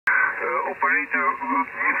operator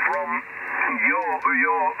from your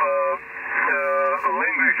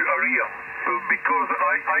language area, because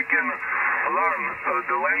I can learn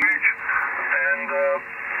the language, and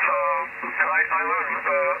I learn,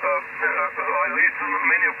 I listen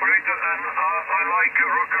many operators, and I like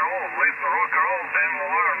rock and roll, listen rock and roll and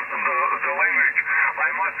learn the language. I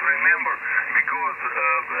must remember, because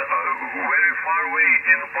very far away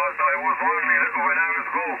in the past I was learning when I was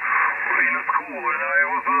go in school when I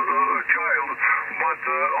was a child, but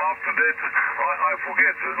after that I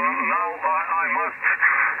forget. Now I must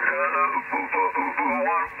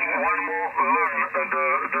one more learn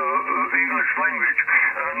the English language,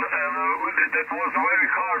 and that was very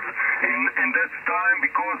hard in that time,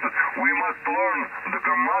 because we must learn the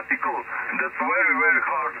grammatical. That's very, very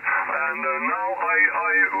hard. And now I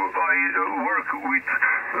work with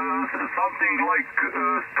something like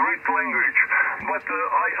street language, but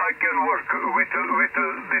I can work with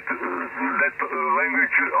that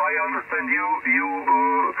language. I understand you, you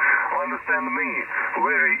understand me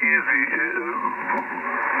very easy.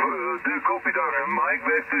 Do copy that, Mike,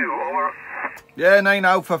 back to you, over. Yeah, 9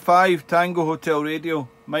 Alpha 5 Tango Hotel Radio,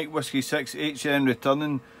 Mike Whiskey 6 HN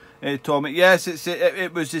returning, Tommy. Yes,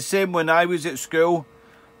 it was the same when I was at school.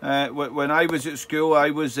 When I was at school, I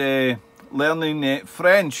was learning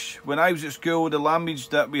French. When I was at school, the language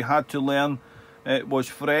that we had to learn was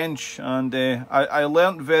French, and I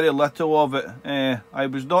learnt very little of it. I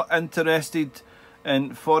was not interested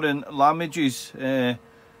in foreign languages,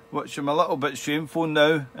 which I'm a little bit shameful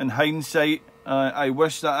now in hindsight. I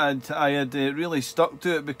wish that I had really stuck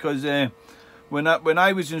to it, because when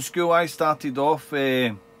I was in school, I started off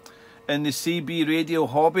in the CB radio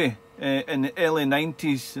hobby in the early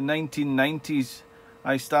 90s, the 1990s.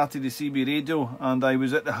 I started the CB radio, and I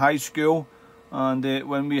was at the high school, and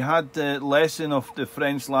when we had the lesson of the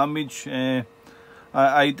French language,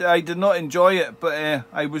 I did not enjoy it, but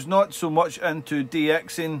I was not so much into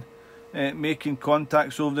DXing, making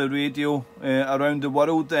contacts over the radio around the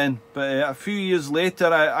world then. But a few years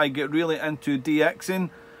later I get really into DXing,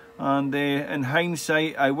 and in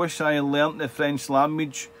hindsight I wish I had learnt the French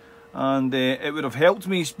language, and it would have helped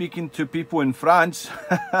me speaking to people in France.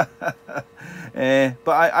 But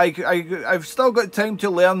I've still got time to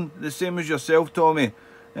learn, the same as yourself, Tommy.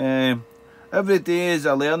 Every day is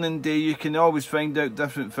a learning day. You can always find out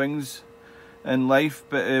different things in life,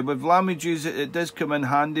 but with languages it does come in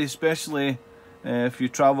handy, especially if you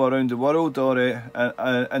travel around the world, or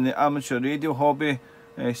in the amateur radio hobby,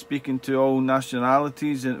 speaking to all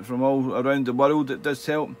nationalities and from all around the world. It does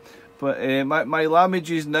help. But my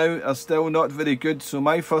languages now are still not very good, so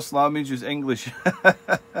my first language is English.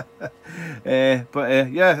 Yeah,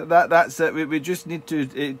 that's it. We just need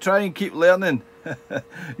to try and keep learning.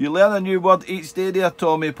 You learn a new word each day there,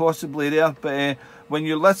 Tommy, possibly there, but when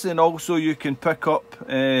you listen also you can pick up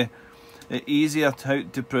easier how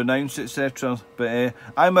to pronounce, etc. But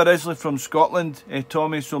I'm originally from Scotland,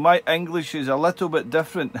 Tommy, so my English is a little bit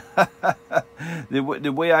different.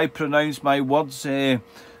 The way I pronounce my words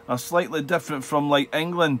are slightly different from like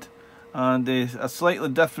England, and are slightly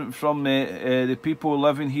different from the people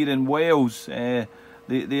living here in Wales.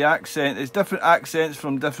 The accent, it's different accents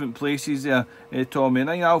from different places there, Tommy.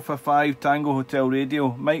 9 Alpha 5 Tango Hotel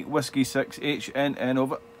Radio, Mike Whiskey 6 HNN,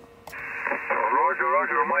 over.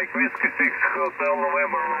 Roger, Mike Whiskey 6 Hotel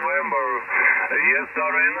November. Yes,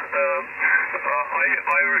 Darren,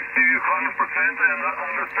 I receive 100% and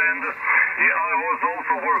understand. Yeah, I was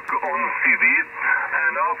also work on CD,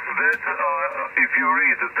 and after that, if you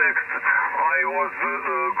read the text, I was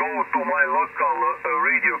go to my local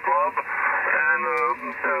radio club and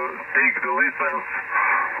take the lessons,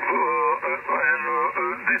 and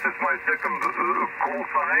this is my second call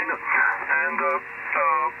sign, and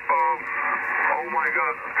oh my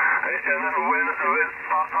God! And when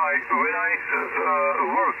I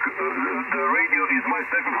work, the radio is my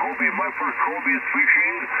second hobby. My first hobby is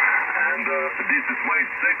fishing, and this is my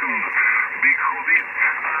second big hobby.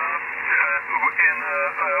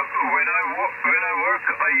 When I work,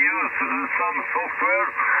 I use some software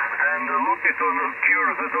and look it on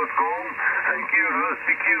Curiosity.com and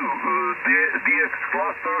CQ DX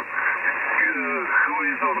cluster. Who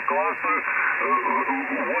is on cluster?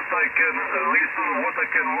 What I can listen, what I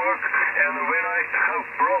can work, and when I have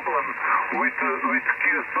problem with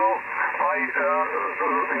QSO,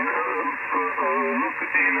 look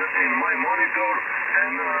in my monitor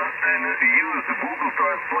and use Google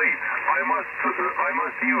Translate. I must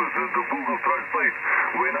use the Google Translate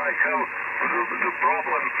when I have the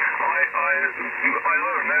problem. I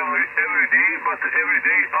learn every day, but every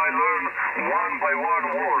day I learn one by one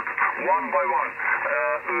word, one by one.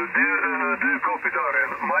 Dear copy, Darren,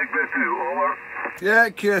 Mike, back to you, over. Yeah,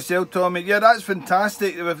 QSL, Tommy. Yeah, that's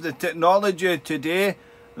fantastic with the technology today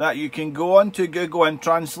that you can go onto Google and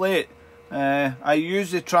translate. I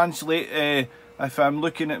use the translate if I'm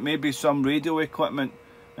looking at maybe some radio equipment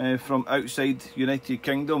from outside United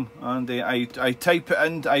Kingdom, and I type it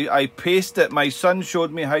in, I paste it. My son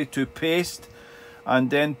showed me how to paste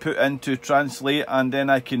and then put into translate, and then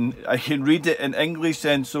I can read it in English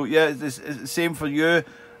then. So yeah, it's the same for you.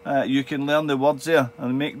 You can learn the words there,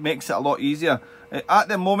 and makes it a lot easier. At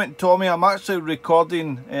the moment, Tommy, I'm actually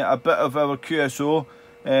recording a bit of our QSO,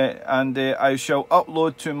 and I shall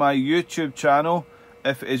upload to my YouTube channel,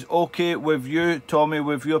 if it is okay with you, Tommy,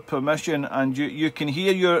 with your permission, and you can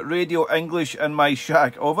hear your radio English in my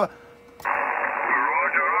shack. Over. Roger.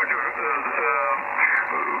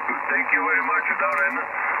 Thank you very much, Darren,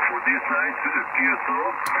 for this night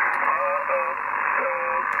QSO.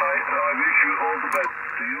 I wish you all the best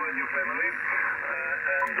to you and your family,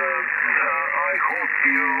 and I hope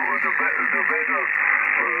you the better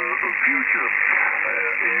future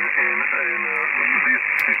in this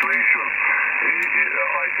situation.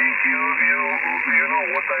 I think you know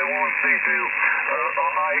what I want to say to you.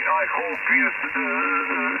 I hope you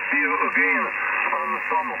see you again on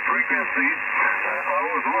some frequency. I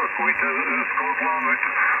always work with Scotland,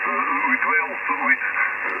 with Wales, with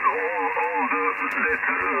all that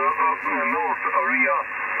north area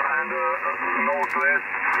and northwest.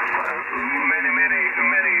 Many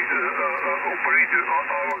operators. I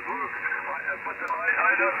always work. But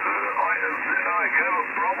I have a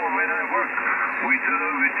problem when I work with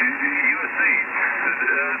USA.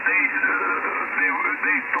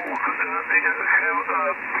 They talk. They have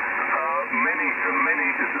many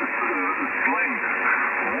slang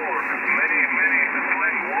words. Many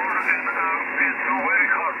slang words, and it's very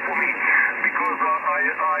hard for me because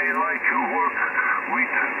I like to work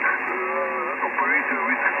with operator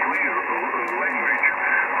with clear language.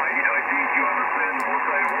 I think you understand what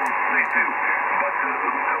I want to say too. But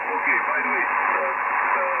okay, by the way,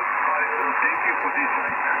 I thank you for this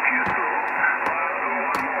QSO.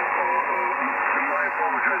 One more. I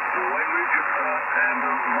apologize for language, and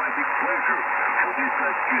my big pleasure for this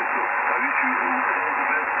QSO. I wish you all the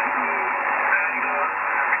best, and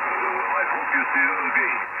I hope you see you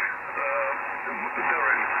again.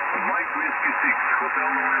 Darren, Mike Whiskey 6, Hotel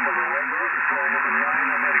November, from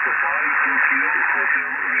 9A5THR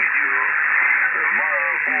Hotel Radio.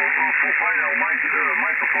 For final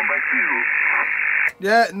microphone, back to you.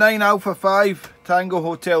 Yeah, 9 Alpha 5 Tango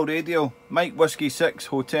Hotel Radio, Mike Whiskey 6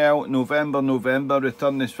 Hotel November,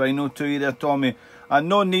 return this final to you there, Tommy. And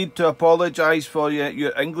no need to apologise for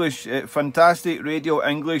your English, fantastic radio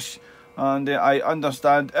English, and I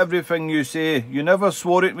understand everything you say. You never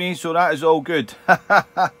swore at me, so that is all good.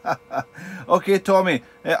 Okay, Tommy,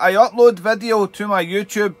 I upload video to my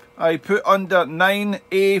YouTube. I put under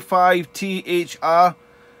 9A5THR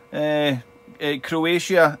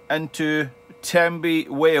Croatia into Tenby,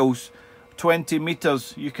 Wales, 20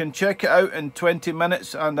 metres. You can check it out in 20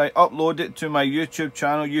 minutes, and I upload it to my YouTube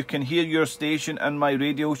channel. You can hear your station in my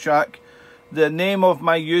Radio Shack. The name of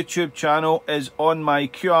my YouTube channel is on my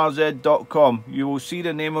QRZ.com. You will see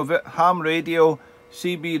the name of it, Ham Radio,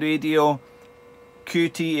 CB Radio,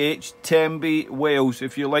 QTH, Tenby, Wales,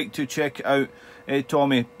 if you like to check it out,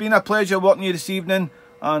 Tommy. Been a pleasure working you this evening,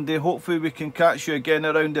 and hopefully we can catch you again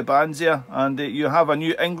around the bands here, and you have a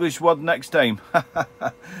new English word next time.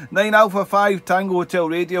 9 Alpha 5 Tango Hotel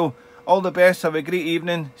Radio. All the best, have a great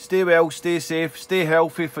evening, stay well, stay safe, stay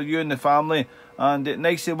healthy for you and the family, and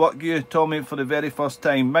nice to work you, Tommy, for the very first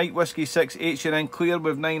time. Mike Whiskey 6 HNN clear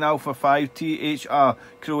with 9 Alpha 5 THR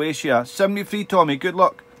Croatia. 73, Tommy, good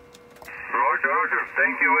luck. Roger,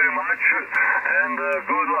 thank you very much, and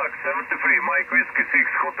good luck. 73, Mike Whiskey 6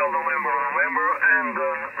 Hotel November, and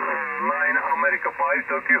 9A5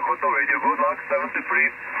 Tokyo Hotel Radio. Good luck, 73.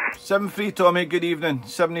 73, Tommy, good evening.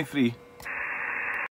 73.